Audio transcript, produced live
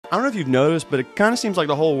I don't know if you've noticed, but it kind of seems like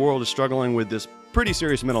the whole world is struggling with this pretty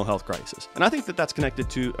serious mental health crisis. And I think that that's connected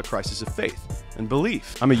to a crisis of faith and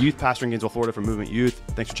belief. I'm a youth pastor in Gainesville, Florida for Movement Youth.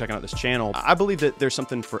 Thanks for checking out this channel. I believe that there's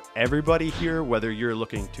something for everybody here, whether you're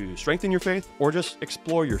looking to strengthen your faith or just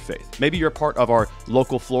explore your faith. Maybe you're part of our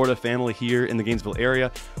local Florida family here in the Gainesville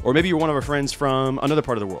area, or maybe you're one of our friends from another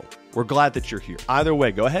part of the world. We're glad that you're here. Either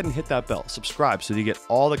way, go ahead and hit that bell, subscribe so that you get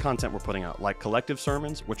all the content we're putting out, like collective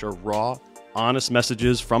sermons, which are raw, honest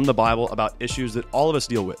messages from the Bible about issues that all of us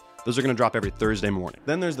deal with. Those are going to drop every Thursday morning.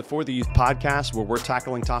 Then there's the For the Youth podcast, where we're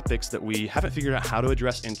tackling topics that we haven't figured out how to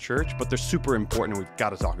address in church, but they're super important and we've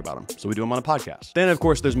got to talk about them. So we do them on a podcast. Then, of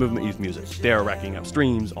course, there's Movement Youth Music. They are racking up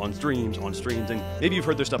streams on streams on streams. And maybe you've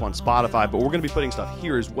heard their stuff on Spotify, but we're going to be putting stuff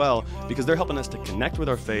here as well because they're helping us to connect with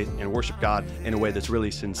our faith and worship God in a way that's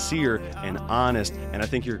really sincere and honest. And I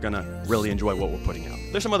think you're going to really enjoy what we're putting out.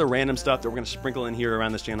 There's some other random stuff that we're going to sprinkle in here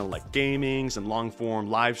around this channel, like gaming, some long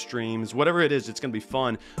form live streams, whatever it is, it's going to be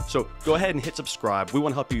fun. So go ahead and hit subscribe. We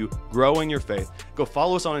want to help you grow in your faith. Go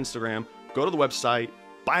follow us on Instagram, go to the website,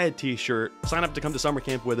 buy a t-shirt, sign up to come to summer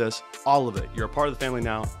camp with us, all of it. You're a part of the family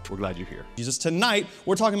now. We're glad you're here. Jesus, tonight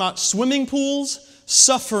we're talking about swimming pools,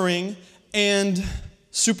 suffering, and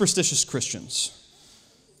superstitious Christians.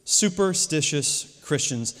 Superstitious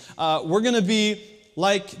Christians. We're going to be,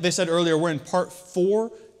 like they said earlier, we're in part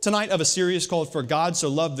 4 tonight of a series called For God So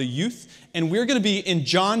Loved the Youth, and we're going to be in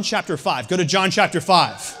John chapter 5. Go to John chapter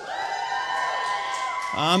 5.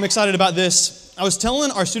 I'm excited about this. I was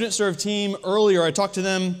telling our student serve team earlier, I talked to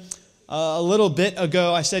them a little bit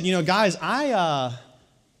ago. I said, you know, guys,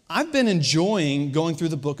 I've been enjoying going through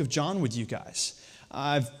the book of John with you guys.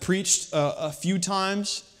 I've preached a few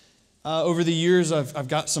times over the years. I've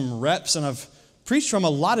got some reps, and I've preached from a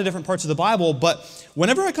lot of different parts of the Bible. But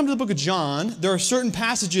whenever I come to the book of John, there are certain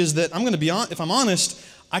passages that I'm going to be on. If I'm honest,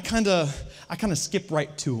 I kind of skip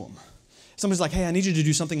right to them. Somebody's like, hey, I need you to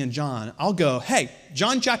do something in John. I'll go, hey,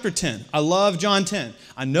 John chapter 10. I love John 10.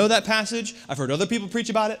 I know that passage. I've heard other people preach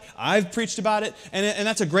about it. I've preached about it. And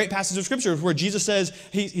that's a great passage of Scripture where Jesus says,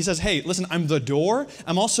 he says, hey, listen, I'm the door.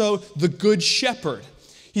 I'm also the good shepherd.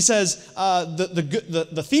 He says,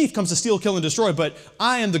 the thief comes to steal, kill, and destroy, but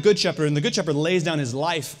I am the good shepherd, and the good shepherd lays down his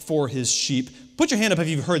life for his sheep. Put your hand up if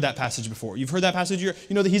you've heard that passage before. You've heard that passage? You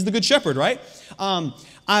know that he's the good shepherd, right?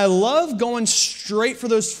 I love going straight for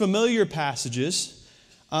those familiar passages.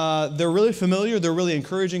 They're really familiar. They're really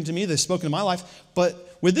encouraging to me. They've spoken to my life.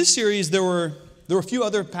 But with this series, there were a few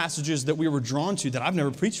other passages that we were drawn to that I've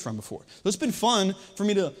never preached from before. So it's been fun for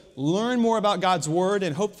me to learn more about God's Word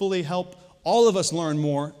and hopefully help all of us learn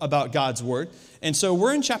more about God's Word. And so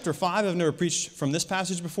we're in chapter 5. I've never preached from this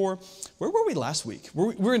passage before. Where were we last week?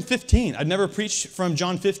 We're in 15. I'd never preached from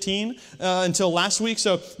John 15 until last week,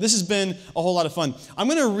 so this has been a whole lot of fun. I'm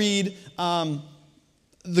going to read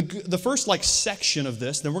the first section of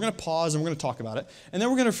this, then we're going to pause and we're going to talk about it, and then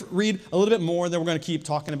we're going to read a little bit more, then we're going to keep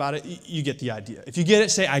talking about it. You get the idea. If you get it,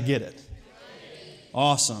 say, I get it.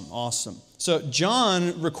 Awesome, awesome. So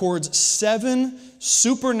John records 7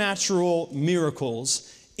 supernatural miracles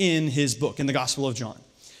in his book, in the Gospel of John.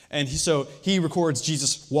 And so he records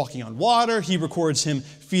Jesus walking on water, he records him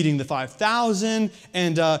feeding the 5,000,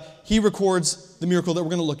 and he records the miracle that we're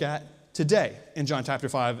going to look at today in John chapter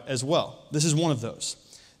 5 as well. This is one of those.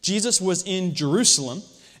 Jesus was in Jerusalem,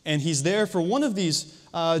 and he's there for one of these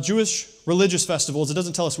Jewish religious festivals. It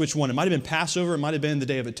doesn't tell us which one. It might have been Passover. It might have been the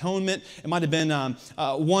Day of Atonement. It might have been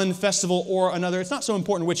one festival or another. It's not so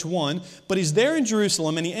important which one, but he's there in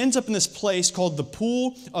Jerusalem, and he ends up in this place called the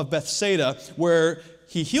Pool of Bethsaida, where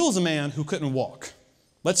he heals a man who couldn't walk.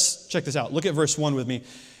 Let's check this out. Look at verse 1 with me.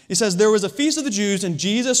 He says, there was a feast of the Jews, and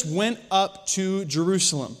Jesus went up to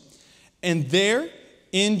Jerusalem. And there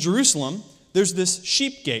in Jerusalem, there's this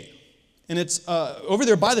sheep gate. And it's over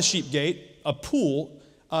there by the sheep gate, a pool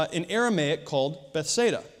in Aramaic called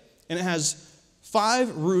Bethsaida. And it has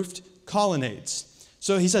 5 roofed colonnades.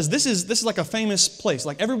 So he says this is like a famous place.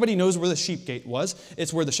 Like everybody knows where the sheep gate was.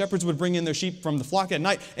 It's where the shepherds would bring in their sheep from the flock at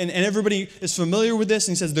night. And everybody is familiar with this.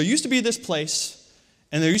 And he says there used to be this place,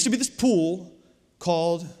 and there used to be this pool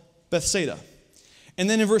called Bethsaida. And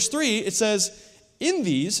then in verse 3, it says, in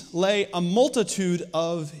these lay a multitude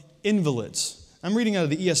of invalids. I'm reading out of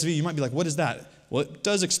the ESV. You might be like, what is that? Well, it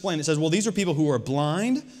does explain. It says, well, these are people who are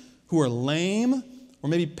blind, who are lame, or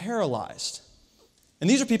maybe paralyzed. And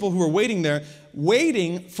these are people who are waiting there,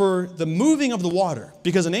 waiting for the moving of the water,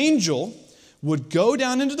 because an angel would go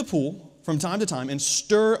down into the pool from time to time and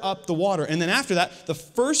stir up the water. And then after that, the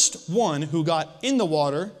first one who got in the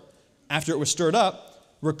water after it was stirred up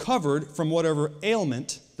recovered from whatever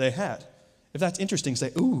ailment they had. If that's interesting,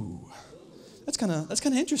 say, ooh, that's kind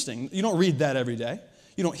of interesting. You don't read that every day.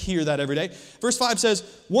 You don't hear that every day. Verse 5 says,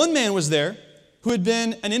 one man was there who had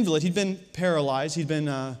been an invalid. He'd been paralyzed. He'd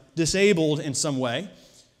been disabled in some way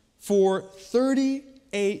for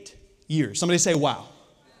 38 years. Somebody say, wow.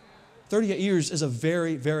 38 years is a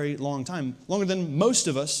very, very long time, longer than most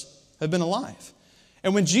of us have been alive.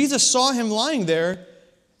 And when Jesus saw him lying there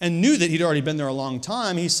and knew that he'd already been there a long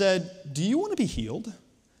time, he said, do you want to be healed?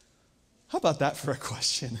 How about that for a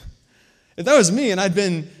question? If that was me and I'd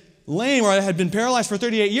been lame or I had been paralyzed for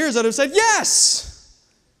 38 years, I'd have said, yes.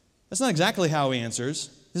 That's not exactly how he answers.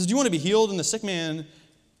 He says, do you want to be healed? And the sick man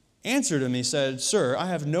answered him. He said, sir, I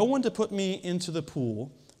have no one to put me into the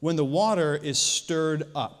pool when the water is stirred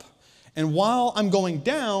up. And while I'm going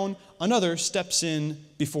down, another steps in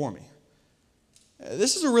before me.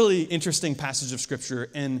 This is a really interesting passage of Scripture,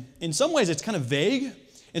 and in some ways it's kind of vague.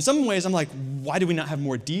 In some ways I'm like, why do we not have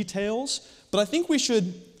more details? But I think we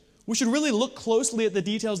should really look closely at the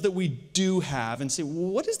details that we do have and see,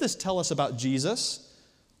 what does this tell us about Jesus?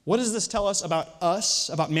 What does this tell us,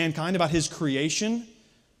 about mankind, about his creation,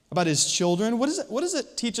 about his children? What does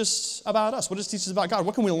it teach us about us? What does it teach us about God?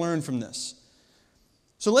 What can we learn from this?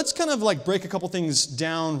 So let's kind of like break a couple things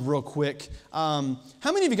down real quick. How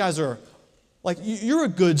many of you guys are, like, you're a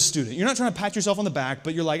good student? You're not trying to pat yourself on the back,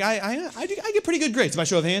 but you're like, I get pretty good grades. By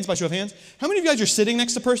show of hands, by show of hands. How many of you guys are sitting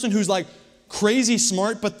next to a person who's like crazy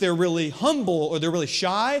smart, but they're really humble or they're really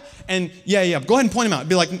shy? And yeah, go ahead and point them out.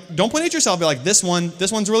 Be like, don't point at yourself. Be like, this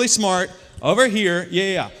one's really smart. Over here,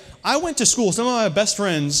 yeah. I went to school. Some of my best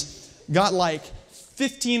friends got like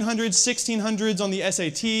 1,500s, 1,600s on the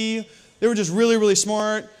SAT. They were just really, really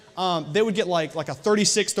smart. They would get like a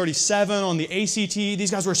 36, 37 on the ACT.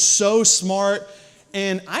 These guys were so smart.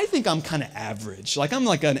 And I think I'm kind of average. Like, I'm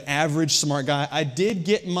like an average smart guy. I did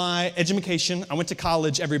get my education. I went to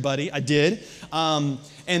college, everybody. I did. Yeah,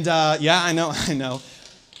 I know.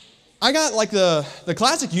 I got like the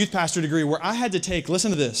classic youth pastor degree where I had to take,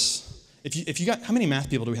 listen to this. If you got, how many math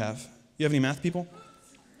people do we have? You have any math people?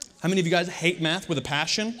 How many of you guys hate math with a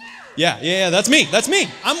passion? Yeah, that's me.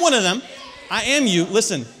 I'm one of them. I am you.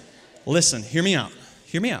 Listen, hear me out.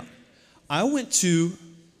 I went to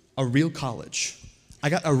a real college. I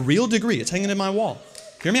got a real degree. It's hanging in my wall.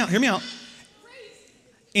 Hear me out.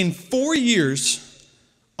 In 4 years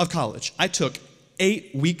of college, I took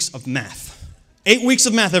 8 weeks of math. 8 weeks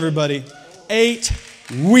of math, everybody. 8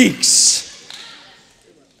 weeks.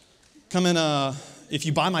 Come in, if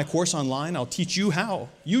you buy my course online, I'll teach you how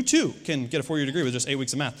you too can get a 4-year degree with just 8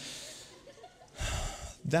 weeks of math.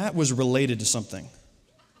 That was related to something.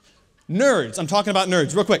 Nerds. I'm talking about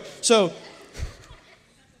nerds real quick. So,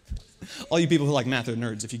 all you people who like math are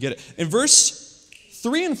nerds, if you get it. In verse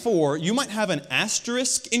 3 and 4, you might have an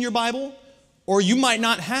asterisk in your Bible, or you might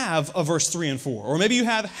not have a verse 3 and 4. Or maybe you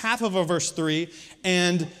have half of a verse 3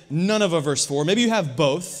 and none of a verse 4. Maybe you have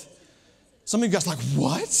both. Some of you guys are like,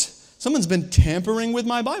 what? Someone's been tampering with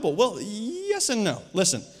my Bible. Well, yes and no.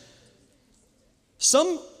 Listen.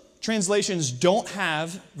 Some translations don't have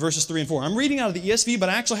verses 3 and 4. I'm reading out of the ESV, but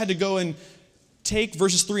I actually had to go and take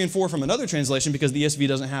verses 3 and 4 from another translation because the ESV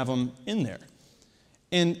doesn't have them in there.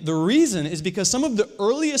 And the reason is because some of the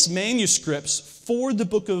earliest manuscripts for the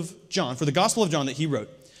book of John, for the Gospel of John that he wrote,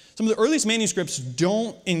 some of the earliest manuscripts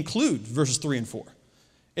don't include verses 3 and 4.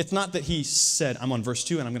 It's not that he said, I'm on verse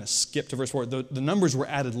 2 and I'm going to skip to verse 4. The numbers were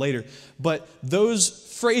added later. But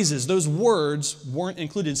those phrases, those words weren't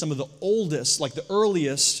included in some of the oldest, like the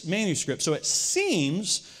earliest manuscripts. So it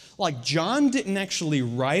seems like John didn't actually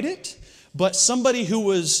write it, but somebody who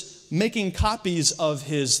was making copies of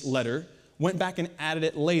his letter went back and added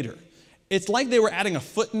it later. It's like they were adding a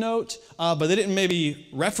footnote, but they didn't maybe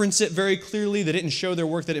reference it very clearly. They didn't show their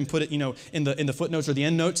work. They didn't put it, in the footnotes or the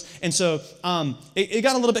end notes. And so it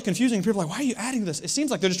got a little bit confusing. People are like, why are you adding this? It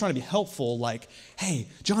seems like they're just trying to be helpful. Like, hey,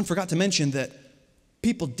 John forgot to mention that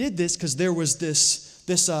people did this because there was this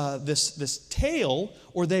tale,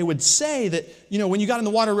 or they would say that, when you got in the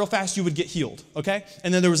water real fast, you would get healed, okay?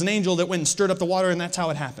 And then there was an angel that went and stirred up the water, and that's how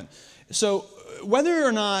it happened. So whether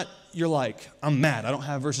or not you're like, I'm mad, I don't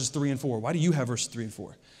have verses 3 and 4. Why do you have verses 3 and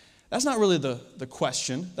 4? That's not really the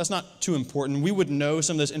question. That's not too important. We would know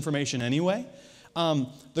some of this information anyway.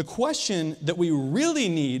 The question that we really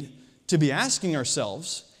need to be asking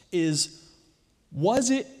ourselves is, was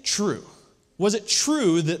it true? Was it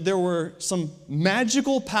true that there were some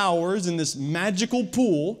magical powers in this magical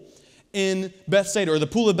pool in Bethsaida, or the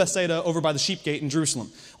pool of Bethsaida over by the sheep gate in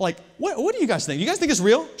Jerusalem? Like, what do you guys think? You guys think it's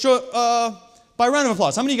real? Show by a round of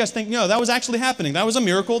applause. How many of you guys think, no, that was actually happening? That was a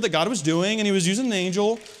miracle that God was doing, and he was using an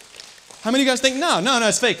angel. How many of you guys think, no,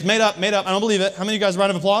 it's fake, made up, I don't believe it? How many of you guys, round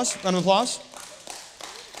of applause? I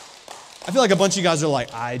feel like a bunch of you guys are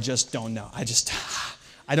like, I just don't know.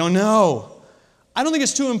 I don't know. I don't think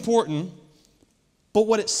it's too important, but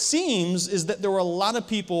what it seems is that there were a lot of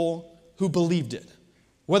people who believed it.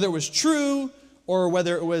 Whether it was true or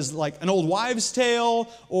whether it was like an old wives' tale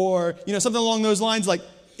or something along those lines, like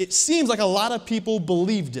it seems like a lot of people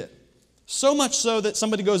believed it. So much so that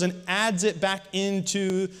somebody goes and adds it back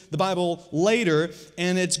into the Bible later,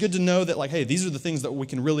 and it's good to know that, like, hey, these are the things that we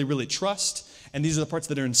can really, really trust, and these are the parts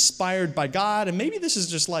that are inspired by God, and maybe this is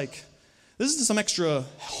just some extra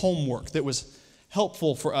homework that was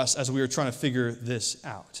helpful for us as we were trying to figure this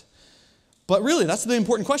out. But really, that's the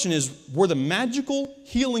important question is, were the magical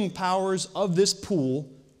healing powers of this pool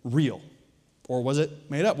real? Or was it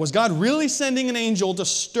made up? Was God really sending an angel to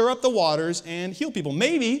stir up the waters and heal people?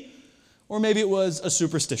 Maybe. Or maybe it was a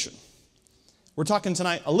superstition. We're talking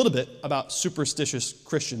tonight a little bit about superstitious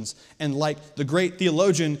Christians. And like the great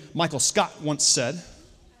theologian Michael Scott once said,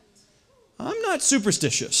 I'm not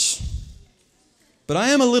superstitious, but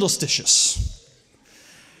I am a little stitious.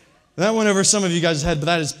 That went over some of you guys' head, but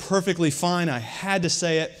that is perfectly fine. I had to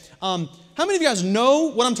say it. How many of you guys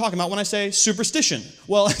know what I'm talking about when I say superstition?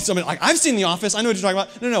 Well, somebody like, I've seen The Office. I know what you're talking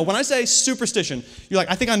about. No. When I say superstition, you're like,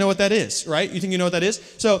 I think I know what that is, right? You think you know what that is?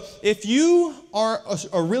 So if you are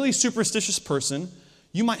a really superstitious person,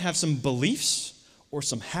 you might have some beliefs or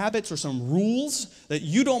some habits or some rules that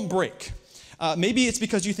you don't break. Maybe it's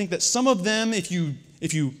because you think that some of them, if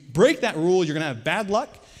you break that rule, you're going to have bad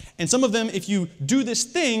luck. And some of them, if you do this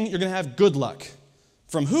thing, you're going to have good luck.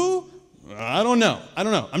 From who? I don't know.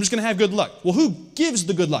 I'm just going to have good luck. Well, who gives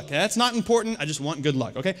the good luck? That's not important. I just want good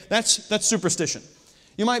luck, okay? That's superstition.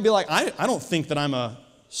 You might be like, I don't think that I'm a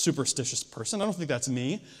superstitious person. I don't think that's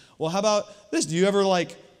me. Well, how about this? Do you ever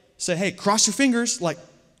say, hey, cross your fingers,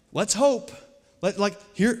 let's hope.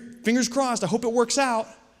 Here, fingers crossed, I hope it works out.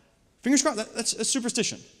 Fingers crossed, that's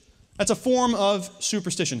superstition. That's a form of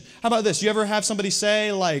superstition. How about this? You ever have somebody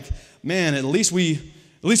say, man, at least we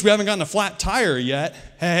haven't gotten a flat tire yet.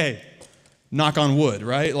 Hey, knock on wood,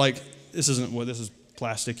 right? This isn't wood, this is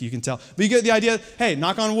plastic, you can tell. But you get the idea, hey,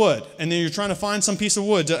 knock on wood. And then you're trying to find some piece of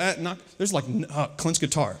wood to knock. There's Clint's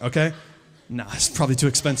guitar, okay? Nah, it's probably too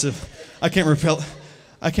expensive. I can't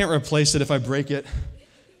replace it if I break it.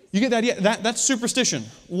 You get the idea? That's superstition.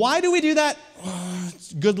 Why do we do that?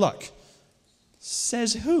 It's good luck.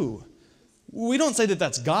 Says who? We don't say that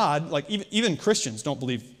that's God. Even Christians don't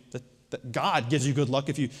believe that God gives you good luck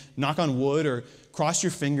if you knock on wood or cross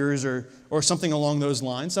your fingers or something along those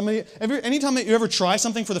lines. Anytime that you ever try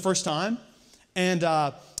something for the first time and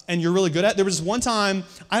you're really good at it, there was this one time,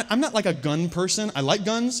 I'm not like a gun person. I like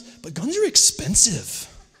guns, but guns are expensive.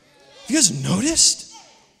 Have you guys noticed?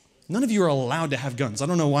 None of you are allowed to have guns. I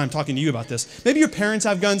don't know why I'm talking to you about this. Maybe your parents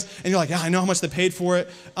have guns and you're like, yeah, I know how much they paid for it.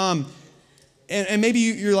 And maybe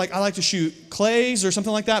you're like, I like to shoot clays or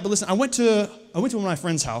something like that. But listen, I went to one of my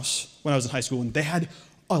friend's house when I was in high school, and they had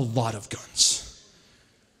a lot of guns.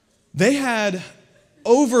 They had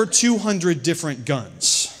over 200 different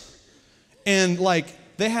guns. And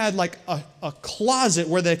they had a closet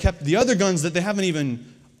where they kept the other guns that they haven't even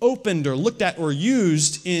opened or looked at or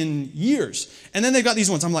used in years. And then they got these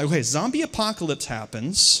ones. I'm like, okay, zombie apocalypse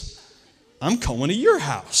happens. I'm going to your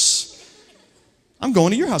house. I'm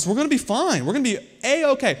going to your house. We're going to be fine. We're going to be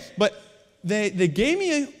A-okay. But they gave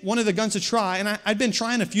me one of the guns to try, and I'd been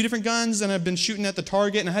trying a few different guns, and I've been shooting at the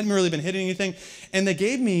target, and I hadn't really been hitting anything. And they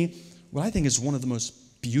gave me what I think is one of the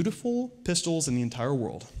most beautiful pistols in the entire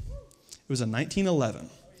world. It was a 1911.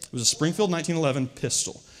 It was a Springfield 1911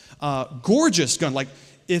 pistol. Gorgeous gun.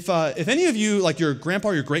 If any of you, your grandpa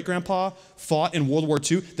or your great-grandpa, fought in World War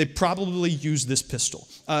II, they probably used this pistol,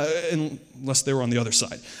 unless they were on the other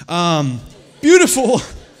side. Beautiful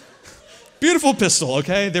pistol,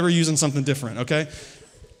 okay? They were using something different, okay?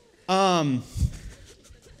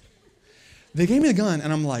 They gave me the gun,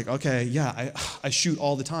 and I'm like, okay, yeah, I shoot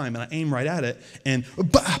all the time, and I aim right at it, and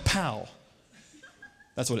pow.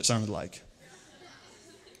 That's what it sounded like.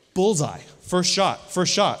 Bullseye, first shot.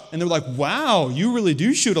 And they were like, wow, you really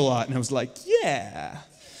do shoot a lot. And I was like, yeah,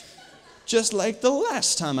 just like the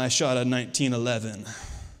last time I shot a 1911.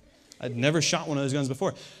 I'd never shot one of those guns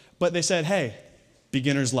before. But they said, hey,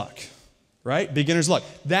 beginner's luck, right? Beginner's luck.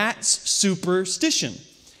 That's superstition.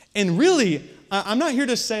 And really, I'm not here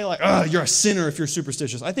to say you're a sinner if you're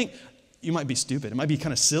superstitious. I think you might be stupid. It might be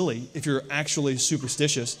kind of silly if you're actually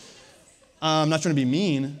superstitious. I'm not trying to be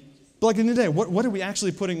mean. But at the end of the day, what are we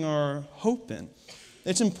actually putting our hope in?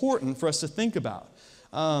 It's important for us to think about.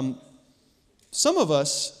 Some of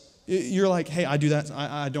us, you're like, hey, I do that.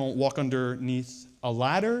 I don't walk underneath a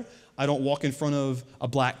ladder. I don't walk in front of a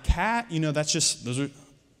black cat. That's just, those are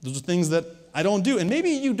things that I don't do. And maybe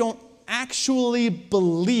you don't actually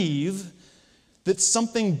believe that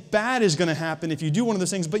something bad is going to happen if you do one of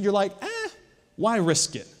those things, but you're like, why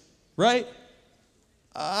risk it, right?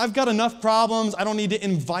 I've got enough problems. I don't need to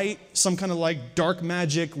invite some kind of like dark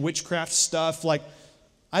magic, witchcraft stuff. Like,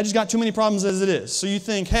 I just got too many problems as it is. So you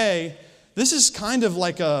think, hey, this is kind of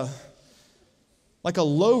like a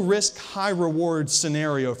low-risk, high-reward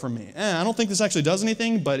scenario for me. I don't think this actually does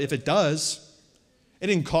anything, but if it does, it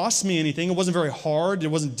didn't cost me anything. It wasn't very hard. It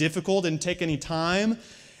wasn't difficult. It didn't take any time.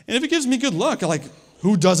 And if it gives me good luck, like,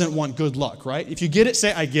 who doesn't want good luck, right? If you get it,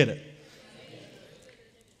 say, I get it.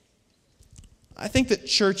 I think that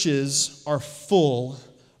churches are full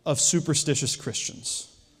of superstitious Christians.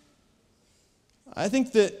 I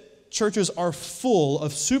think that churches are full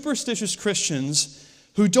of superstitious Christians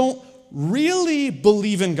who don't really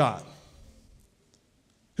believe in God,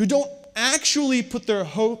 who don't actually put their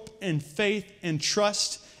hope and faith and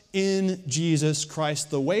trust in Jesus Christ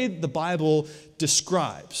the way the Bible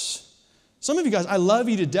describes. Some of you guys, I love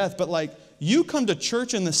you to death, but like, you come to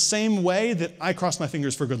church in the same way that I cross my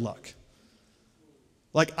fingers for good luck.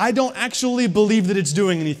 Like, I don't actually believe that it's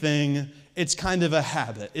doing anything. It's kind of a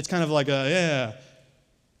habit. It's kind of like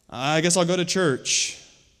I guess I'll go to church.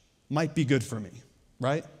 Might be good for me,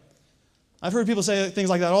 right? I've heard people say things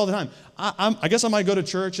like that all the time. I guess I might go to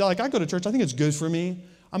church. Like, I go to church. I think it's good for me.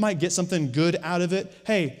 I might get something good out of it.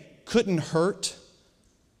 Hey, couldn't hurt.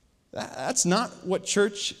 That's not what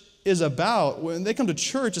church is about. When they come to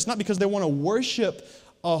church, it's not because they want to worship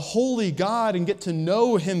a holy God and get to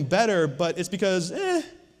know Him better, but it's because,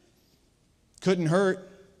 couldn't hurt.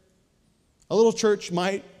 A little church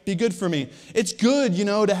might be good for me. It's good,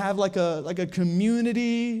 to have like a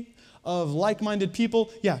community of like-minded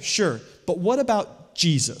people. Yeah, sure. But what about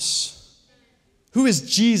Jesus? Who is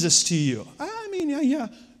Jesus to you? I mean, yeah.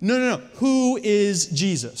 No. Who is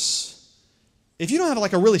Jesus? If you don't have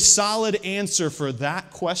like a really solid answer for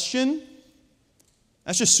that question,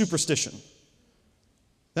 that's just superstition.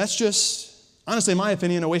 That's just, honestly, in my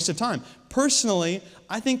opinion, a waste of time. Personally,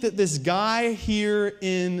 I think that this guy here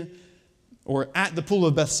at the pool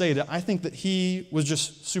of Bethsaida, I think that he was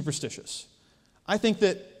just superstitious. I think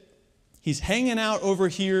that he's hanging out over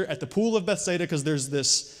here at the pool of Bethsaida because there's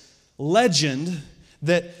this legend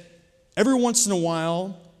that every once in a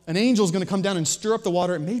while, an angel is going to come down and stir up the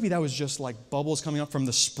water. And maybe that was just like bubbles coming up from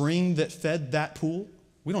the spring that fed that pool.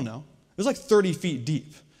 We don't know. It was like 30 feet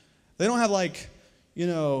deep. They don't have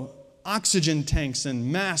oxygen tanks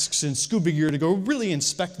and masks and scuba gear to go really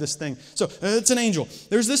inspect this thing. So it's an angel.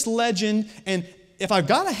 There's this legend, and if I've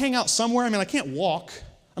got to hang out somewhere, I can't walk.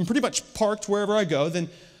 I'm pretty much parked wherever I go, then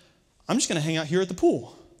I'm just going to hang out here at the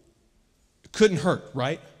pool. It couldn't hurt,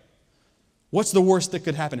 right? What's the worst that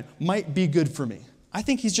could happen? It might be good for me. I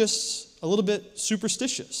think he's just a little bit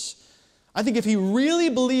superstitious. I think if he really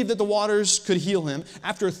believed that the waters could heal him,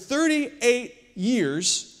 after 38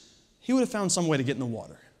 years, he would have found some way to get in the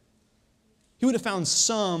water. He would have found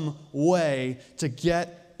some way to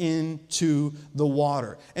get into the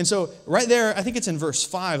water. And so right there, I think it's in verse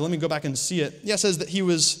 5. Let me go back and see it. Yeah, it says that he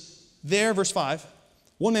was there, verse 5.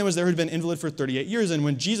 One man was there who'd been invalid for 38 years, and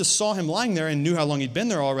when Jesus saw him lying there and knew how long he'd been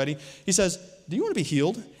there already, he says, do you want to be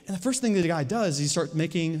healed? And the first thing that the guy does is he starts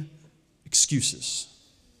making excuses.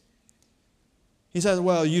 He says,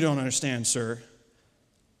 well, you don't understand, sir.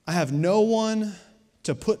 I have no one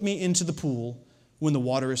to put me into the pool when the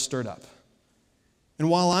water is stirred up. And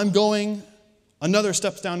while I'm going, another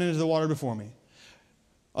steps down into the water before me.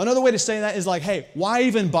 Another way to say that is like, hey, why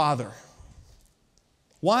even bother?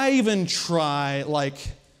 Why even try? Like,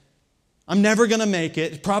 I'm never going to make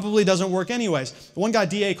it. It probably doesn't work anyways. One guy,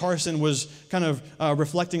 D.A. Carson, was kind of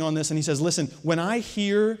reflecting on this, and he says, listen, when I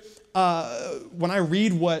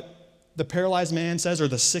read what the paralyzed man says or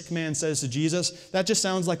the sick man says to Jesus, that just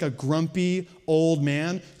sounds like a grumpy old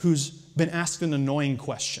man who's been asked an annoying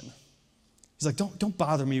question. He's like, don't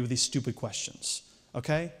bother me with these stupid questions,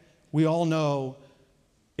 okay? We all know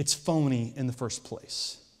it's phony in the first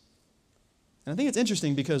place. And I think it's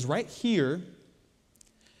interesting because right here,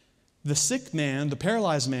 the sick man, the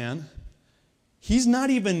paralyzed man, he's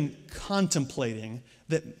not even contemplating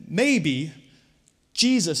that maybe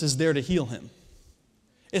Jesus is there to heal him.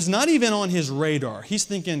 It's not even on his radar. He's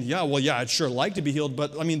thinking, I'd sure like to be healed,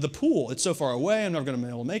 but the pool, it's so far away, I'm never going to be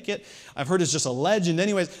able to make it. I've heard it's just a legend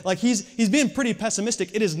anyways. Like he's being pretty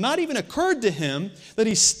pessimistic. It has not even occurred to him that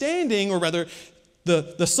he's standing, or rather,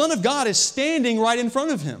 the Son of God is standing right in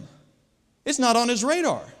front of him. It's not on his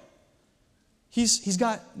radar. He's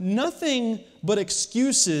got nothing but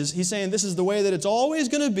excuses. He's saying this is the way that it's always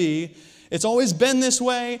going to be. It's always been this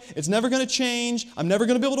way. It's never going to change. I'm never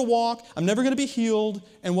going to be able to walk. I'm never going to be healed.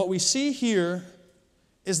 And what we see here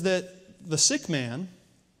is that the sick man,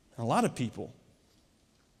 and a lot of people,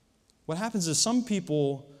 what happens is some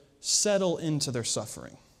people settle into their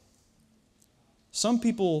suffering. Some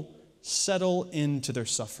people settle into their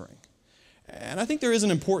suffering. And I think there is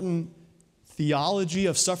an important theology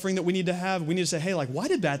of suffering that we need to have. We need to say, hey, like, why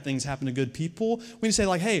did bad things happen to good people? We need to say,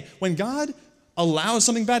 like, hey, when God allows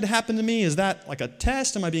something bad to happen to me, is that like a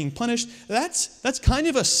test? Am I being punished? That's kind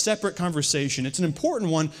of a separate conversation. It's an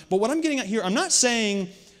important one. But what I'm getting at here, I'm not saying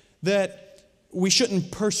that we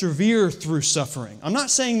shouldn't persevere through suffering. I'm not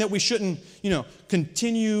saying that we shouldn't,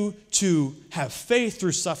 continue to have faith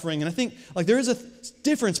through suffering. And I think like there is a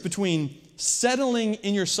difference between settling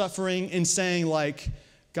in your suffering and saying like,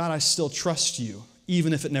 God, I still trust you,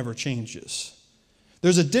 even if it never changes.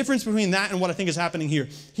 There's a difference between that and what I think is happening here.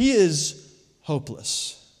 He is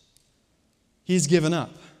hopeless. He's given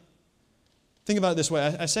up. Think about it this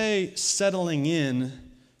way. I say settling in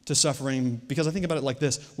to suffering because I think about it like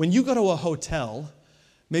this. When you go to a hotel,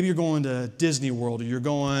 maybe you're going to Disney World or you're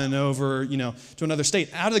going over, to another state,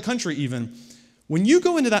 out of the country even. When you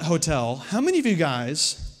go into that hotel, how many of you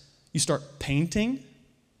guys, you start painting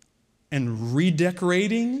and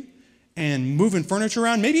redecorating and moving furniture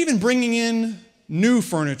around, maybe even bringing in new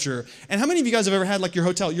furniture? And how many of you guys have ever had like your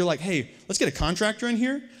hotel, you're like, hey, let's get a contractor in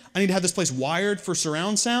here. I need to have this place wired for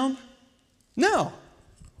surround sound. No.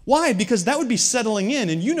 Why? Because that would be settling in,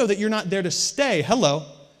 and you know that you're not there to stay. Hello.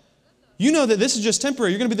 You know that this is just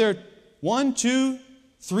temporary. You're going to be there 1, 2,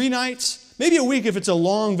 3 nights, maybe a week if it's a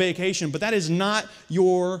long vacation, but that is not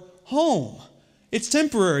your home. It's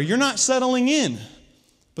temporary. You're not settling in.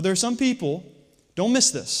 But there are some people, don't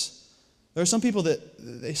miss this, there are some people that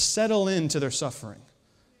they settle into their suffering.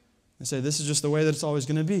 They say, this is just the way that it's always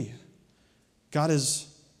going to be. God is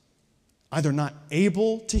either not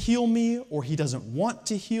able to heal me or he doesn't want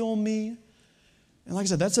to heal me. And like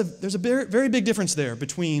I said, there's a very, very big difference there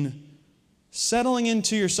between settling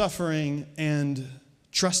into your suffering and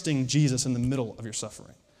trusting Jesus in the middle of your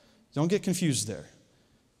suffering. Don't get confused there.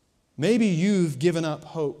 Maybe you've given up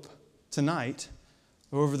hope tonight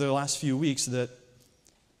or over the last few weeks that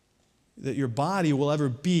your body will ever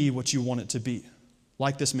be what you want it to be,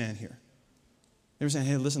 like this man here. They were saying,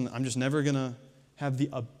 hey, listen, I'm just never going to have the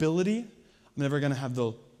ability, I'm never going to have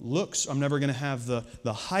the looks, I'm never going to have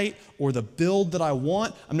the height or the build that I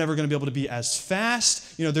want, I'm never going to be able to be as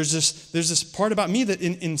fast. There's this part about me that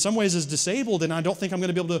in some ways is disabled, and I don't think I'm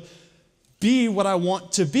going to be able to be what I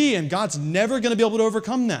want to be, and God's never going to be able to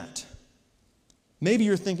overcome that. Maybe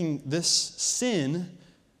you're thinking this sin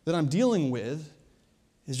that I'm dealing with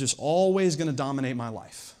is just always going to dominate my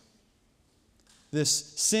life. This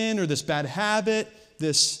sin or this bad habit,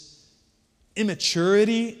 this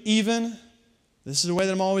immaturity even, this is the way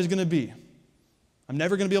that I'm always going to be. I'm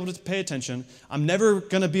never going to be able to pay attention. I'm never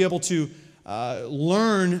going to be able to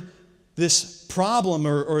learn this problem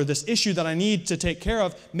or this issue that I need to take care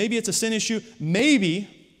of. Maybe it's a sin issue. Maybe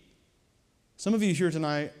some of you here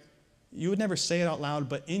tonight, you would never say it out loud,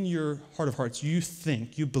 but in your heart of hearts, you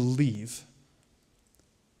think, you believe,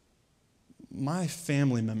 my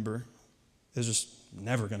family member is just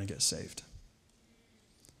never going to get saved.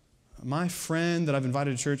 My friend that I've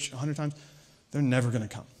invited to church 100 times, they're never going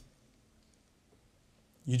to come.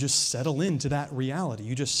 You just settle into that reality.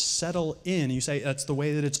 You just settle in. You say, that's the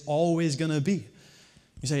way that it's always going to be.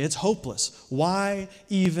 You say, it's hopeless. Why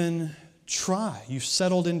even try? You've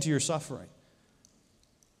settled into your suffering.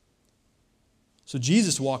 So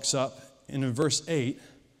Jesus walks up in verse 8,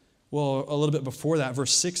 well, a little bit before that,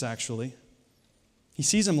 verse 6 actually. He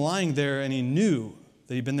sees him lying there, and he knew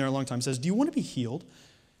that he'd been there a long time. He says, do you want to be healed?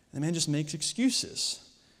 And the man just makes excuses.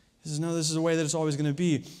 He says, no, this is the way that it's always going to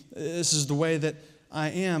be. This is the way that I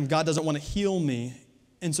am. God doesn't want to heal me.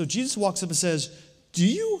 And so Jesus walks up and says, do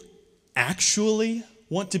you actually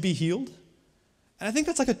want to be healed? And I think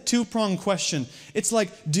that's like a two-pronged question. It's like,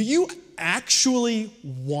 do you actually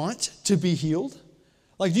want to be healed?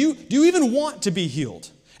 Like, do you even want to be healed?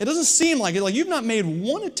 It doesn't seem like it. Like, you've not made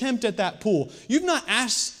one attempt at that pool. You've not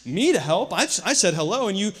asked me to help. I said hello,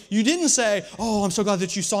 and you didn't say, oh, I'm so glad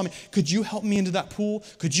that you saw me. Could you help me into that pool?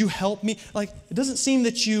 Could you help me? Like, it doesn't seem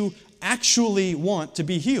that you actually want to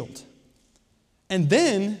be healed. And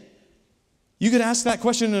then you could ask that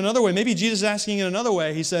question in another way. Maybe Jesus is asking it another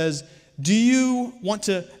way. He says, do you want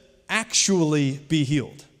to actually be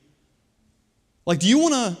healed? Like, do you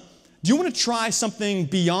want to try something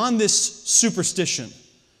beyond this superstition?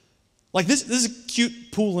 Like, this is a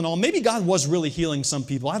cute pool and all. Maybe God was really healing some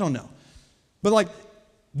people. I don't know. But like,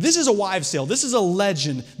 this is a wives' tale. This is a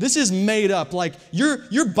legend. This is made up. Like,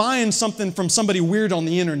 you're buying something from somebody weird on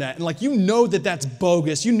the internet, and like, you know that that's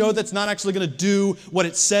bogus. You know that's not actually going to do what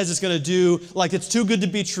it says it's going to do. Like, it's too good to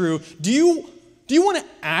be true. Do you want to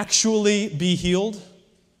actually be healed?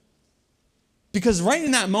 Because right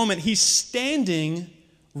in that moment, he's standing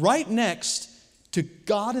right next to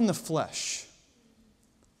God in the flesh.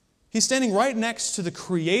 He's standing right next to the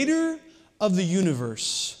creator of the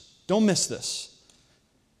universe. Don't miss this.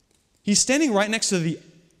 He's standing right next to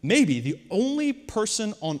maybe the only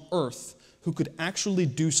person on earth who could actually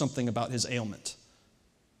do something about his ailment.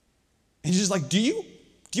 And he's just like, do you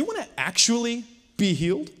want to actually be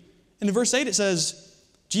healed? And in verse 8 it says,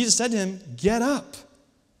 Jesus said to him, get up,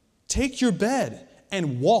 take your bed,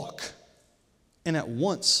 and walk. And at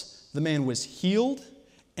once the man was healed,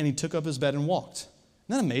 and he took up his bed and walked.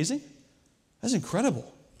 Isn't that amazing? That's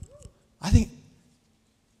incredible.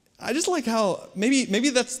 I just like how, maybe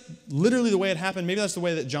that's literally the way it happened. Maybe that's the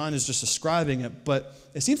way that John is just describing it. But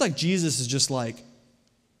it seems like Jesus is just like,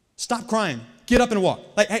 stop crying. Get up and walk.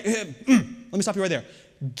 Like, hey, let me stop you right there.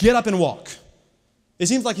 Get up and walk. It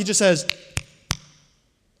seems like he just says,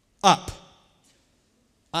 up.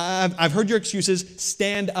 I've heard your excuses.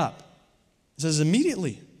 Stand up. It says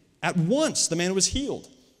immediately. At once, the man was healed.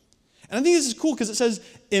 And I think this is cool because it says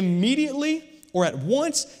immediately or at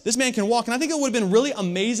once, this man can walk. And I think it would have been really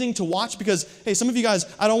amazing to watch because, hey, some of you guys,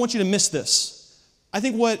 I don't want you to miss this. I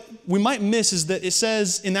think what we might miss is that it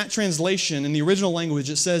says in that translation, in the original language,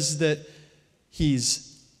 it says that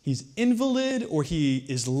he's invalid or he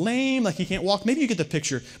is lame, like he can't walk. Maybe you get the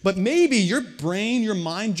picture. But maybe your brain, your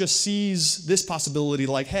mind just sees this possibility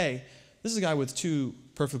like, hey, this is a guy with two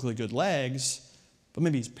perfectly good legs, but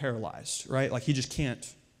maybe he's paralyzed, right? Like he just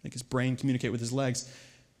can't make his brain communicate with his legs.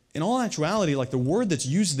 In all actuality, like the word that's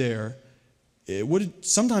used there, it would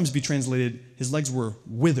sometimes be translated, his legs were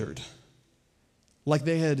withered. Like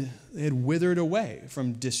they had withered away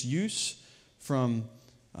from disuse, from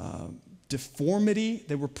deformity.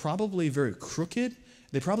 They were probably very crooked.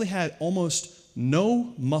 They probably had almost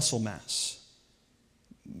no muscle mass.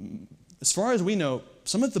 As far as we know,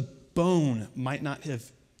 some of the bone might not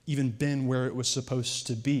have even been where it was supposed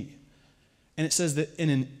to be. And it says that in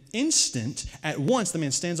an instant, at once, the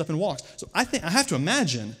man stands up and walks. So I have to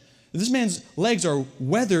imagine that this man's legs are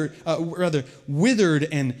withered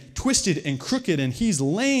and twisted and crooked, and he's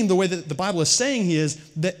lame the way that the Bible is saying he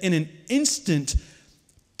is, that in an instant,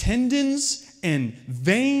 tendons and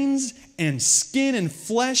veins and skin and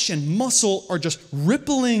flesh and muscle are just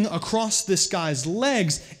rippling across this guy's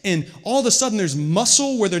legs, and all of a sudden there's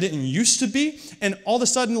muscle where there didn't used to be, and all of a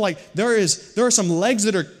sudden like there are some legs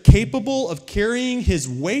that are capable of carrying his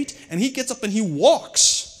weight, and he gets up and he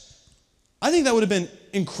walks. I think that would have been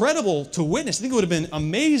incredible to witness. I think it would have been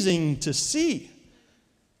amazing to see.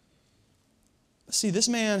 See, this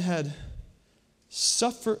man had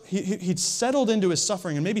suffered, he'd settled into his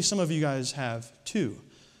suffering, and maybe some of you guys have too.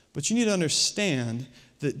 But you need to understand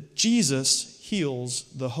that Jesus heals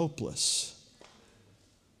the hopeless.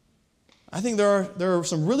 I think there are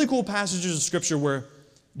some really cool passages of Scripture where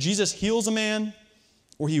Jesus heals a man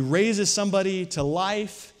or he raises somebody to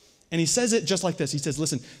life, and he says it just like this. He says,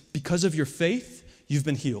 listen, because of your faith, you've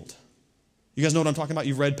been healed. You guys know what I'm talking about?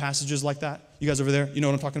 You've read passages like that? You guys over there, you know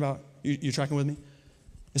what I'm talking about? You tracking with me?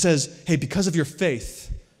 It says, hey, because of your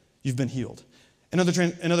faith, you've been healed. In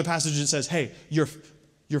other passages, it says, hey,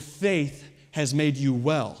 your faith has made you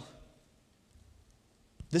well.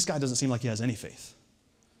 This guy doesn't seem like he has any faith.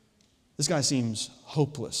 This guy seems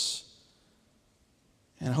hopeless.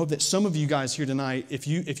 And I hope that some of you guys here tonight, if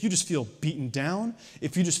you just feel beaten down,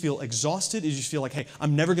 if you just feel exhausted, if you just feel like, hey,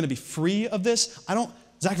 I'm never going to be free of this,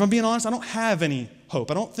 Zack, if I'm being honest, I don't have any hope.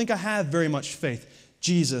 I don't think I have very much faith.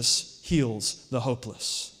 Jesus heals the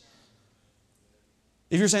hopeless.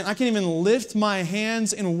 If you're saying, I can't even lift my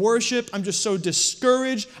hands in worship, I'm just so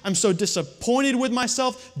discouraged, I'm so disappointed with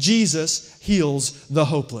myself, Jesus heals the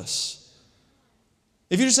hopeless.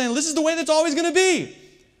 If you're just saying, this is the way that's always going to be,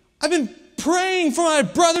 I've been praying for my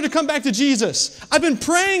brother to come back to Jesus. I've been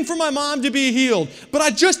praying for my mom to be healed, but I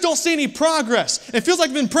just don't see any progress. It feels like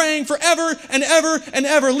I've been praying forever and ever and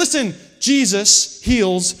ever. Listen, Jesus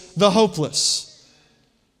heals the hopeless.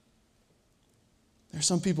 There's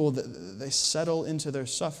some people that they settle into their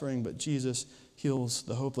suffering, but Jesus heals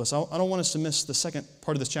the hopeless. I don't want us to miss the second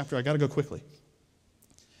part of this chapter. I got to go quickly.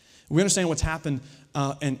 We understand what's happened,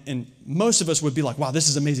 and most of us would be like, wow, this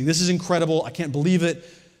is amazing. This is incredible. I can't believe it.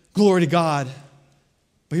 Glory to God.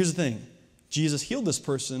 But here's the thing. Jesus healed this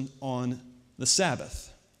person on the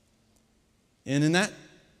Sabbath. And in that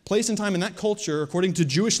place and time, in that culture, according to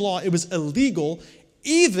Jewish law, it was illegal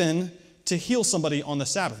even to heal somebody on the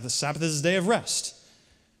Sabbath. The Sabbath is a day of rest.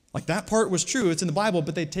 Like that part was true, it's in the Bible,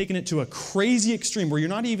 but they'd taken it to a crazy extreme where you're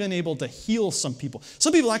not even able to heal some people.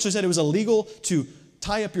 Some people actually said it was illegal to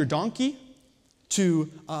tie up your donkey,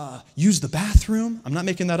 to use the bathroom. I'm not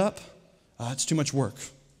making that up. It's too much work.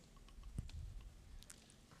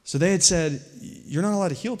 So they had said, you're not allowed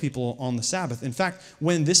to heal people on the Sabbath. In fact,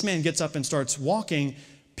 when this man gets up and starts walking,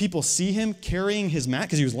 people see him carrying his mat,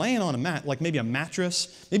 because he was laying on a mat, like maybe a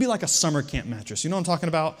mattress, maybe like a summer camp mattress. You know what I'm talking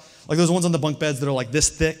about? Like those ones on the bunk beds that are like this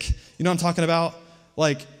thick. You know what I'm talking about?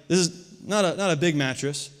 Like, this is not a big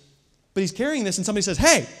mattress. But he's carrying this, and somebody says,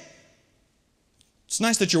 hey, it's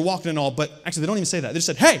nice that you're walking and all, but actually they don't even say that. They just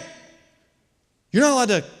said, hey, you're not allowed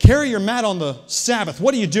to carry your mat on the Sabbath.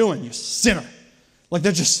 What are you doing, you sinner? Like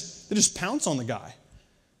they just pounce on the guy.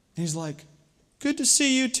 And he's like, good to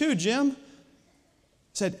see you too, Jim.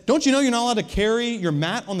 Said, don't you know you're not allowed to carry your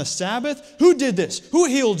mat on the Sabbath? Who did this? Who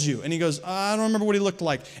healed you? And he goes, I don't remember what he looked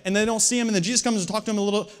like. And they don't see him, and then Jesus comes to talk to him a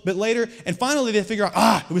little bit later, and finally they figure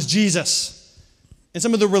out, it was Jesus. And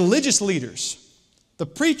some of the religious leaders, the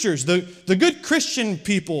preachers, the good Christian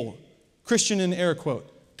people, Christian in air quote,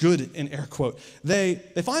 good in air quote, they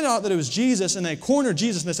find out that it was Jesus, and they cornered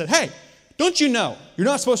Jesus, and they said, hey, don't you know you're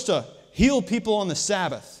not supposed to heal people on the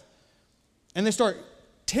Sabbath? And they start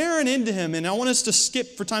tearing into him, and I want us to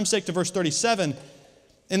skip for time's sake to verse 37.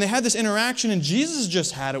 And they had this interaction, and Jesus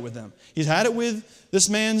just had it with them. He's had it with this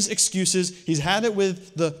man's excuses. He's had it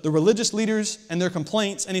with the religious leaders and their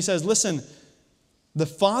complaints. And he says, listen, the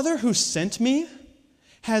Father who sent me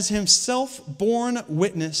has himself borne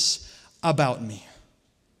witness about me.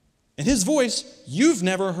 And his voice, you've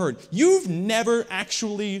never heard. You've never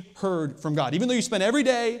actually heard from God. Even though you spend every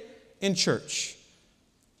day in church,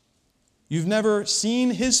 you've never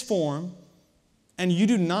seen his form, and you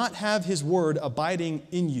do not have his word abiding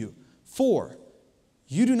in you. For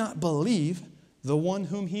you do not believe the one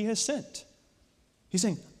whom he has sent. He's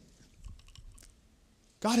saying,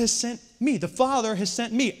 God has sent me. The Father has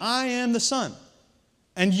sent me. I am the Son.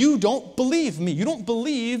 And you don't believe me. You don't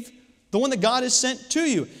believe the one that God has sent to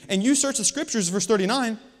you. And you search the Scriptures, verse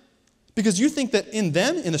 39, because you think that in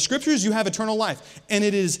them, in the Scriptures, you have eternal life. And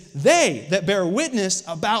it is they that bear witness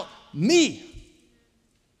about me.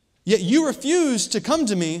 Yet you refuse to come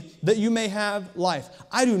to me that you may have life.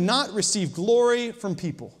 I do not receive glory from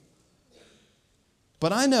people.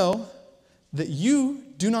 But I know that you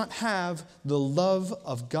do not have the love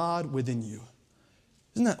of God within you.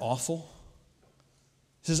 Isn't that awful?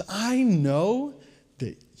 He says, I know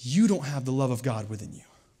that you don't have the love of God within you.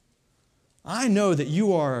 I know that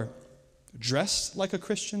you are dressed like a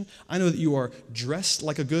Christian. I know that you are dressed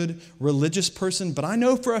like a good religious person, but I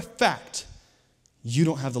know for a fact you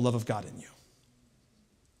don't have the love of God in you.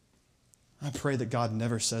 I pray that God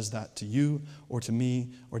never says that to you or to me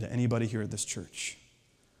or to anybody here at this church.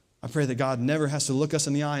 I pray that God never has to look us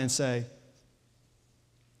in the eye and say,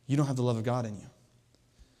 you don't have the love of God in you.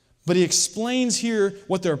 But he explains here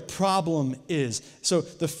what their problem is. So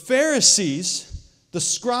the Pharisees, the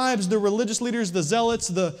scribes, the religious leaders, the zealots,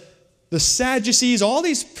 the Sadducees, all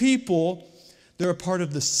these people, they're a part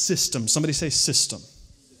of the system. Somebody say system.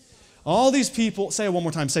 All these people, say it one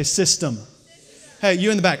more time, say system. Hey,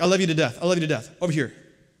 you in the back, I love you to death. I love you to death. Over here.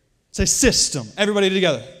 Say system. Everybody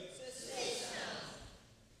together.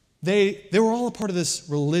 They were all a part of this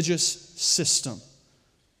religious system.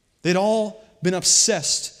 They'd all been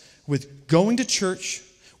obsessed with going to church,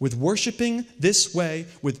 with worshiping this way,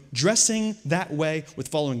 with dressing that way, with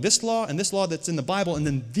following this law and this law that's in the Bible, and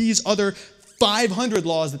then these other 500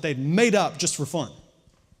 laws that they'd made up just for fun.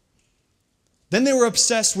 Then they were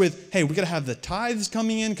obsessed with, hey, we got to have the tithes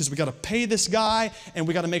coming in because we got to pay this guy, and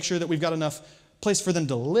we got to make sure that we've got enough place for them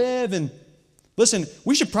to live. And listen,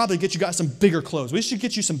 we should probably get you guys some bigger clothes. We should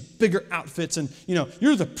get you some bigger outfits. And,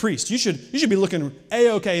 you're the priest. You should be looking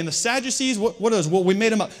A-okay. And the Sadducees, what is? Well, we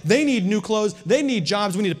made them up. They need new clothes. They need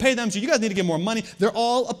jobs. We need to pay them. So you guys need to get more money. They're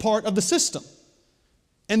all a part of the system.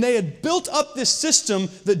 And they had built up this system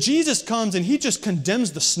that Jesus comes and he just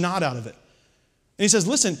condemns the snot out of it. And he says,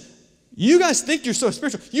 listen, you guys think you're so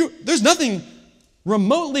spiritual. There's nothing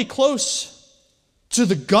remotely close to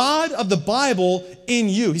the God of the Bible in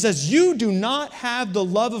you. He says, you do not have the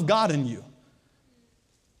love of God in you.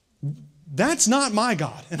 That's not my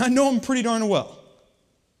God, and I know him pretty darn well.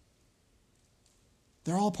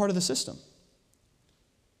 They're all part of the system.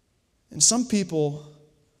 And some people,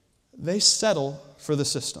 they settle for the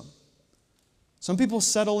system. Some people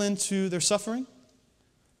settle into their suffering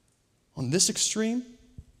on this extreme,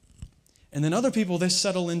 and then other people, they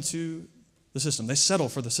settle into the system. They settle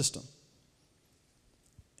for the system.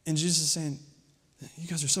 And Jesus is saying, you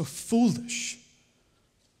guys are so foolish.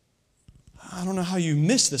 I don't know how you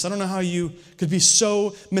missed this. I don't know how you could be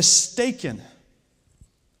so mistaken.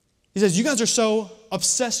 He says, you guys are so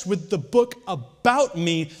obsessed with the book about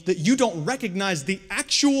me that you don't recognize the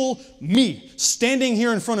actual me standing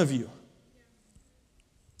here in front of you.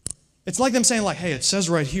 It's like them saying, like, hey, it says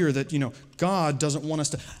right here that, God doesn't want us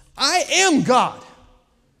to. I am God.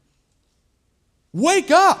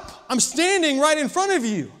 Wake up. I'm standing right in front of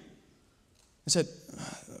you. I said,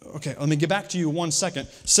 okay, let me get back to you 1 second.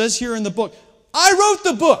 It says here in the book, I wrote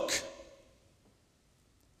the book.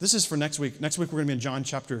 This is for next week. Next week we're going to be in John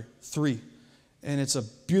chapter 3. And it's a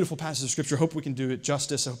beautiful passage of Scripture. I hope we can do it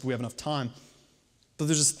justice. I hope we have enough time. But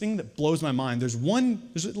there's this thing that blows my mind. There's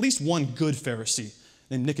at least one good Pharisee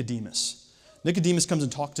named Nicodemus. Nicodemus comes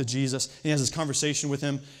and talks to Jesus, and he has this conversation with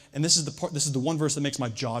him. And this is the one verse that makes my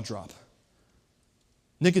jaw drop.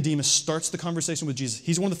 Nicodemus starts the conversation with Jesus.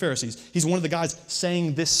 He's one of the Pharisees. He's one of the guys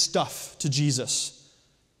saying this stuff to Jesus.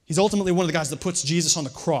 He's ultimately one of the guys that puts Jesus on the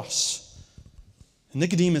cross. And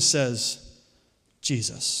Nicodemus says,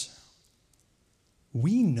 Jesus,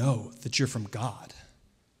 we know that you're from God.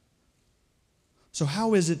 So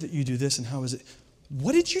how is it that you do this and how is it?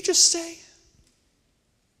 What did you just say?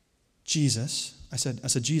 Jesus, I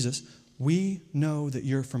said, Jesus, we know that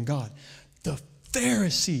you're from God. The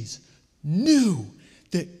Pharisees knew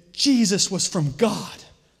that Jesus was from God.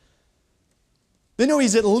 They know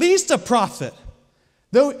he's at least a prophet.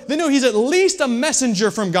 They know he's at least a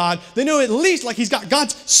messenger from God. They know at least like he's got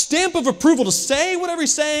God's stamp of approval to say whatever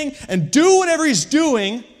he's saying and do whatever he's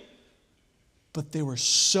doing. But they were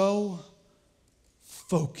so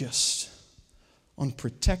focused on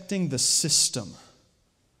protecting the system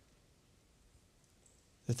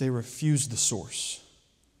that they refused the source,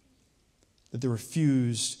 that they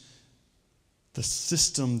refused the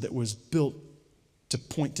system that was built to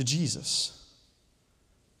point to Jesus.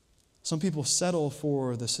 Some people settle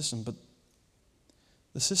for the system, but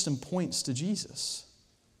the system points to Jesus.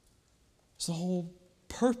 It's the whole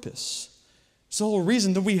purpose. It's the whole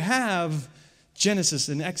reason that we have Genesis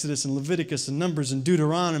and Exodus and Leviticus and Numbers and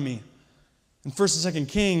Deuteronomy and 1st and 2nd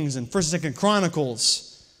Kings and 1st and 2nd Chronicles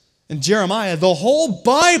and Jeremiah. The whole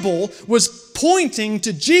Bible was pointing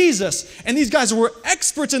to Jesus. And these guys were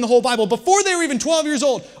experts in the whole Bible before they were even 12 years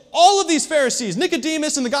old. All of these Pharisees,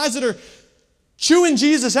 Nicodemus and the guys that are chewing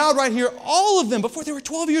Jesus out right here, all of them, before they were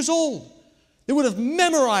 12 years old, they would have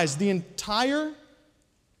memorized the entire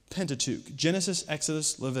Pentateuch, Genesis,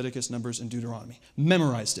 Exodus, Leviticus, Numbers, and Deuteronomy.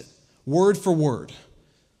 Memorized it, word for word.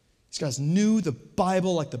 These guys knew the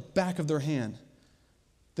Bible like the back of their hand.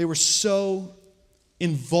 They were so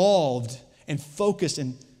involved and focused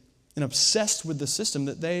and obsessed with the system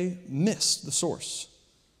that they missed the source.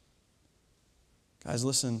 Guys,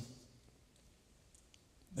 listen.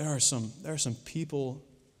 There are some people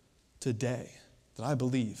today that I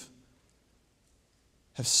believe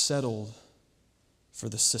have settled for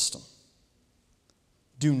the system.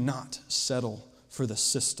 Do not settle for the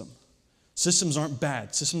system. Systems aren't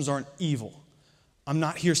bad. Systems aren't evil. I'm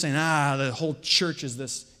not here saying, the whole church is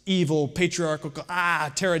this evil, patriarchal,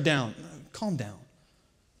 tear it down. Calm down.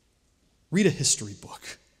 Read a history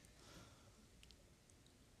book.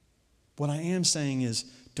 What I am saying is,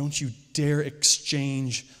 don't you dare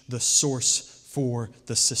exchange the source for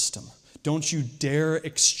the system. Don't you dare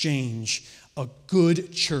exchange a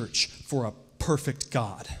good church for a perfect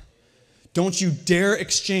God. Don't you dare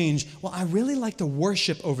exchange, I really like to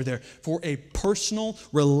worship over there, for a personal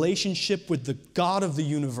relationship with the God of the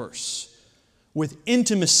universe, with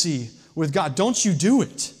intimacy with God. Don't you do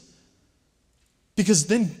it. Because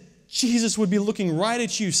then Jesus would be looking right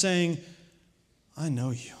at you saying, I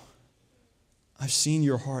know you. I've seen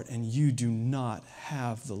your heart, and you do not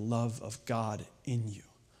have the love of God in you.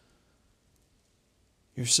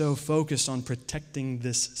 You're so focused on protecting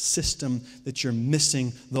this system that you're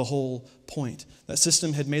missing the whole point. That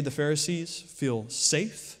system had made the Pharisees feel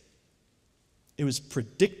safe. It was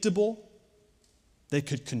predictable. They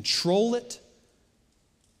could control it.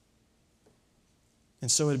 And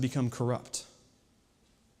so it had become corrupt.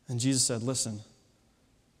 And Jesus said, listen,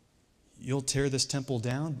 you'll tear this temple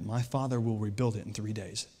down, my Father will rebuild it in 3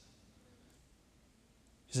 days.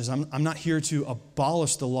 He says, I'm not here to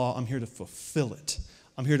abolish the law, I'm here to fulfill it.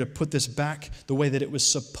 I'm here to put this back the way that it was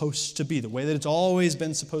supposed to be, the way that it's always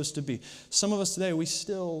been supposed to be. Some of us today, we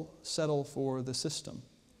still settle for the system.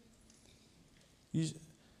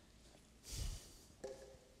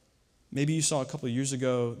 Maybe you saw a couple of years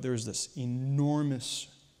ago, there was this enormous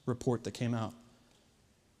report that came out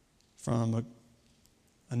from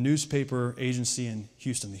a newspaper agency in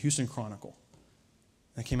Houston, the Houston Chronicle,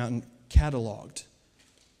 that came out and cataloged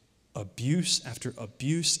abuse after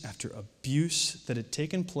abuse after abuse that had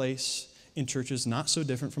taken place in churches not so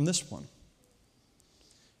different from this one.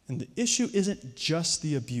 And the issue isn't just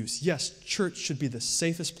the abuse. Yes, church should be the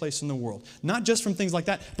safest place in the world. Not just from things like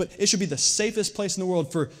that, but it should be the safest place in the world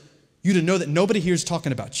for you to know that nobody here is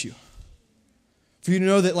talking about you. For you to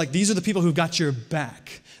know that like these are the people who've got your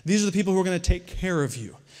back. These are the people who are going to take care of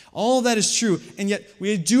you. All of that is true, and yet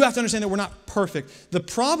we do have to understand that we're not perfect. The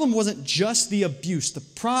problem wasn't just the abuse. The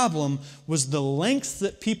problem was the lengths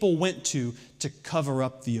that people went to cover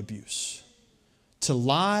up the abuse, to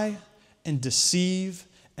lie and deceive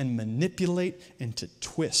and manipulate and to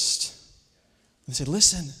twist. And they said,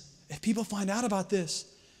 listen, if people find out about this,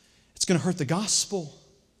 it's going to hurt the gospel.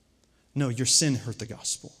 No, your sin hurt the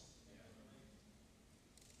gospel.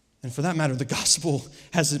 And for that matter, the gospel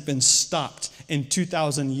hasn't been stopped in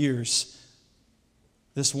 2,000 years.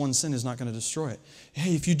 This one sin is not going to destroy it.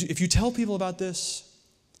 Hey, if you tell people about this,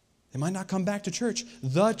 they might not come back to church.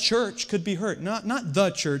 The church could be hurt. Not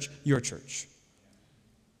the church, your church.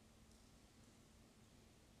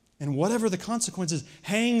 And whatever the consequences,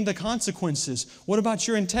 hang the consequences. What about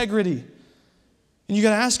your integrity? And you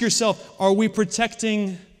got to ask yourself, are we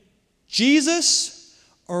protecting Jesus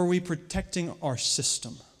or are we protecting our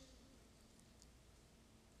system?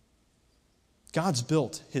 God's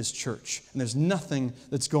built his church, and there's nothing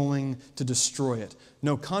that's going to destroy it.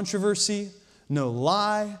 No controversy, no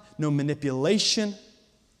lie, no manipulation.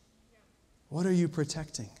 What are you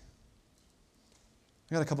protecting?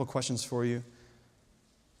 I got a couple of questions for you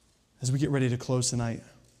as we get ready to close tonight.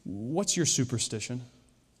 What's your superstition?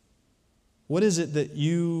 What is it that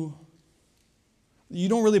you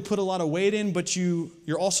don't really put a lot of weight in, but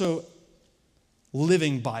you're also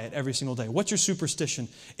living by it every single day? What's your superstition?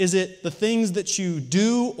 Is it the things that you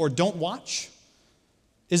do or don't watch?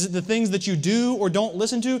 Is it the things that you do or don't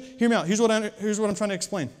listen to? Hear me out. Here's what I'm trying to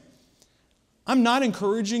explain. I'm not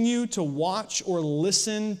encouraging you to watch or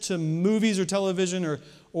listen to movies or television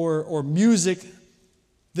or music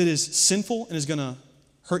that is sinful and is going to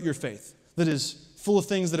hurt your faith, that is full of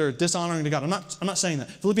things that are dishonoring to God. I'm not saying that.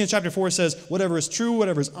 Philippians chapter 4 says, whatever is true,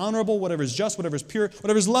 whatever is honorable, whatever is just, whatever is pure,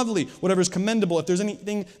 whatever is lovely, whatever is commendable, if there's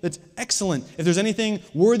anything that's excellent, if there's anything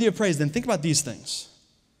worthy of praise, then think about these things.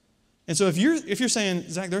 And so if you're saying,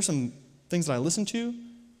 Zach, there's some things that I listen to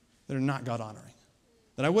that are not God-honoring,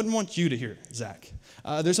 that I wouldn't want you to hear, Zach.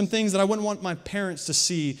 There's some things that I wouldn't want my parents to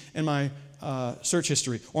see in my search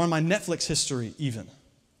history or in my Netflix history even.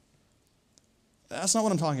 That's not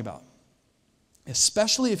what I'm talking about.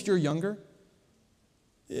 Especially if you're younger,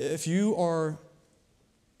 if you are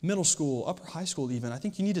middle school, upper high school even, I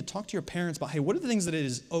think you need to talk to your parents about, hey, what are the things that it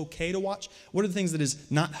is okay to watch? What are the things that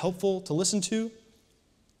is not helpful to listen to?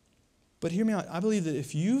 But hear me out. I believe that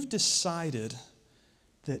if you've decided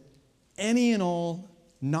that any and all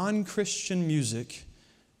non-Christian music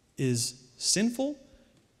is sinful,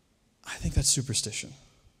 I think that's superstition.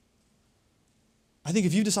 I think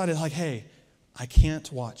if you've decided like, hey, I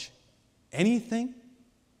can't watch anything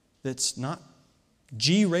that's not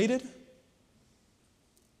G-rated,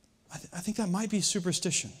 I think that might be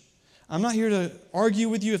superstition. I'm not here to argue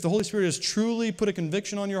with you if the Holy Spirit has truly put a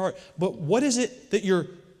conviction on your heart, but what is it that you're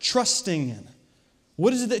trusting in?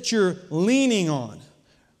 What is it that you're leaning on?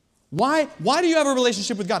 Why do you have a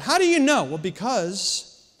relationship with God? How do you know? Well,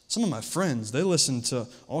 because some of my friends, they listen to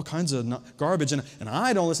all kinds of garbage, and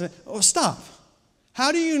I don't listen. Oh, stop.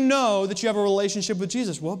 How do you know that you have a relationship with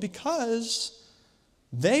Jesus? Well, because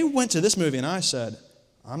they went to this movie and I said,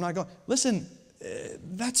 I'm not going. Listen,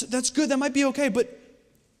 that's good. That might be okay. But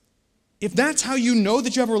if that's how you know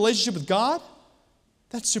that you have a relationship with God,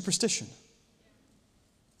 that's superstition.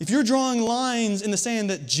 If you're drawing lines in the sand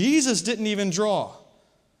that Jesus didn't even draw,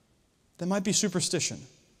 that might be superstition.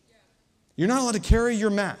 You're not allowed to carry your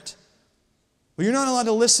mat. Well, you're not allowed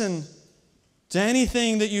to listen to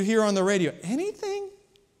anything that you hear on the radio. Anything?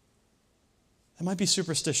 That might be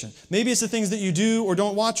superstition. Maybe it's the things that you do or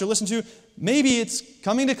don't watch or listen to. Maybe it's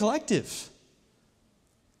coming to Collective.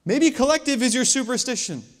 Maybe Collective is your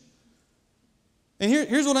superstition. And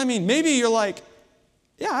here's what I mean. Maybe you're like,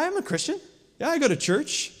 yeah, I'm a Christian. Yeah, I go to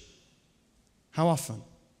church. How often?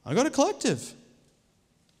 I go to Collective.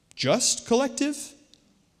 Just Collective?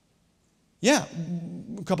 Yeah,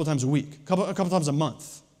 a couple times a week. A couple times a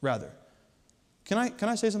month, rather. Can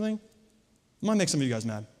I say something? I might make some of you guys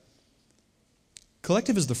mad.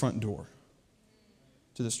 Collective is the front door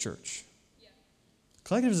to this church.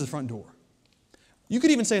 Collective is the front door. You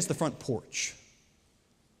could even say it's the front porch.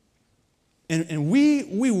 And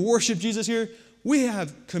we worship Jesus here. We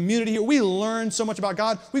have community here. We learn so much about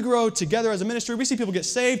God. We grow together as a ministry. We see people get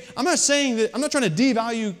saved. I'm not trying to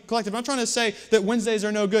devalue Collective. I'm not trying to say that Wednesdays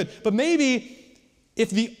are no good. But maybe if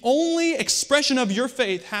the only expression of your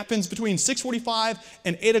faith happens between 6:45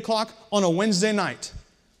 and 8 o'clock on a Wednesday night,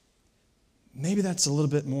 maybe that's a little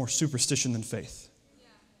bit more superstition than faith.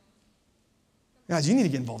 Guys, you need to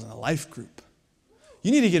get involved in a life group.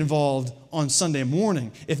 you need to get involved on Sunday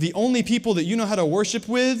morning. If the only people that you know how to worship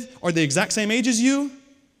with are the exact same age as you,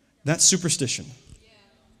 that's superstition.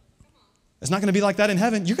 It's not going to be like that in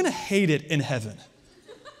heaven. You're going to hate it in heaven.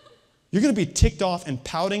 You're going to be ticked off and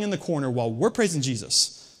pouting in the corner while we're praising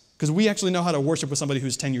Jesus because we actually know how to worship with somebody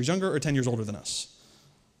who's 10 years younger or 10 years older than us.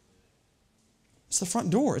 It's the front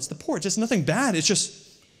door. It's the porch. It's nothing bad. It's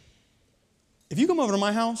just, if you come over to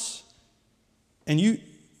my house and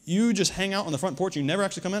you just hang out on the front porch and you never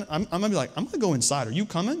actually come in, I'm going to be like, I'm going to go inside. Are you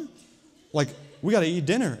coming? Like, we got to eat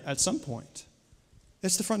dinner at some point.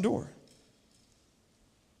 It's the front door.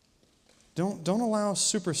 Don't allow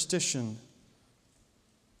superstition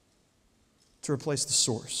to replace the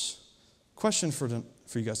source. Question for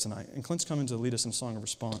you guys tonight, and Clint's coming to lead us in a song of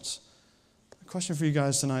response. A question for you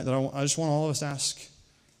guys tonight that I just want all of us to ask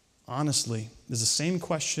honestly is the same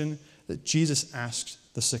question that Jesus asked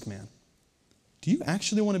the sick man. Do you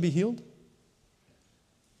actually want to be healed?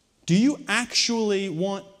 Do you actually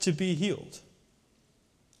want to be healed?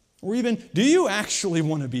 Or even, do you actually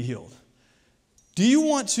want to be healed? Do you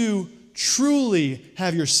want to truly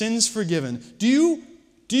have your sins forgiven? Do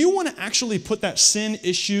you want to actually put that sin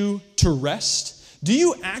issue to rest? Do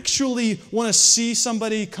you actually want to see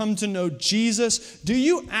somebody come to know Jesus? Do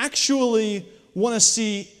you actually want to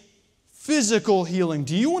see physical healing?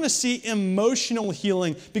 Do you want to see emotional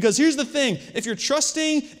healing? Because here's the thing, if you're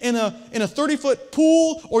trusting in a 30-foot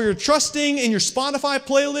pool, or you're trusting in your Spotify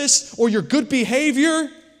playlist, or your good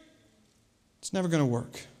behavior, it's never going to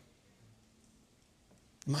work.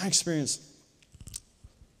 In my experience,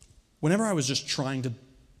 whenever I was just trying to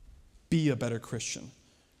be a better Christian,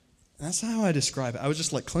 and that's how I describe it. I was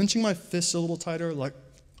just like clenching my fists a little tighter, like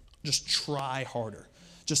just try harder.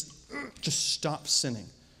 Just stop sinning.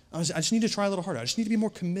 I just need to try a little harder. I just need to be more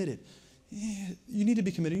committed. Yeah, you need to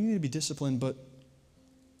be committed. You need to be disciplined. But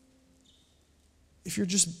if you're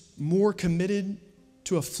just more committed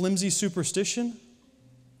to a flimsy superstition,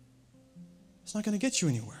 it's not going to get you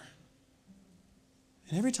anywhere.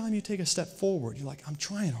 And every time you take a step forward, you're like, I'm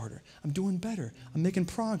trying harder. I'm doing better. I'm making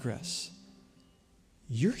progress.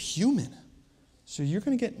 You're human. So you're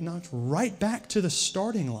going to get knocked right back to the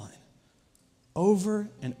starting line over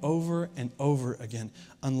and over and over again,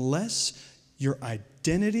 unless your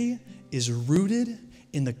identity is rooted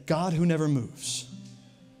in the God who never moves.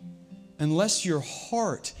 Unless your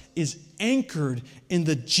heart is anchored in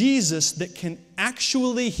the Jesus that can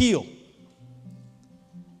actually heal.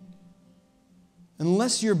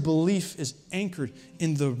 Unless your belief is anchored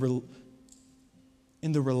in the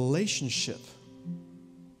relationship,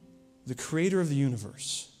 the creator of the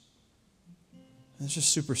universe. It's just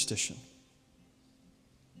superstition.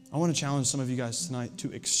 I want to challenge some of you guys tonight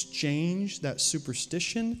to exchange that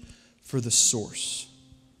superstition for the source.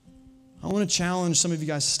 I want to challenge some of you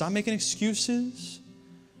guys to stop making excuses.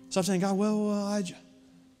 Stop saying, God,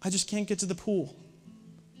 I just can't get to the pool.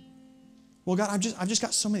 Well, God, I've just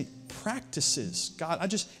got so many practices.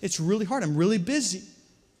 God, it's really hard. I'm really busy.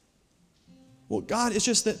 Well, God, it's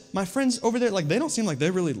just that my friends over there, like, they don't seem like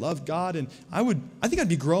they really love God, and I think I'd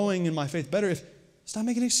be growing in my faith better if, stop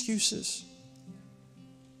making excuses.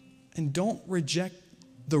 And don't reject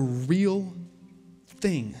the real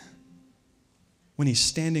thing when he's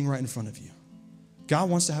standing right in front of you. God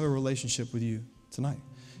wants to have a relationship with you tonight.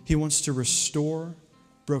 He wants to restore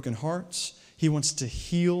broken hearts. He wants to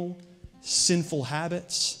heal sinful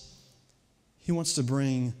habits. He wants to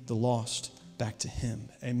bring the lost back to him.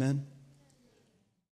 Amen.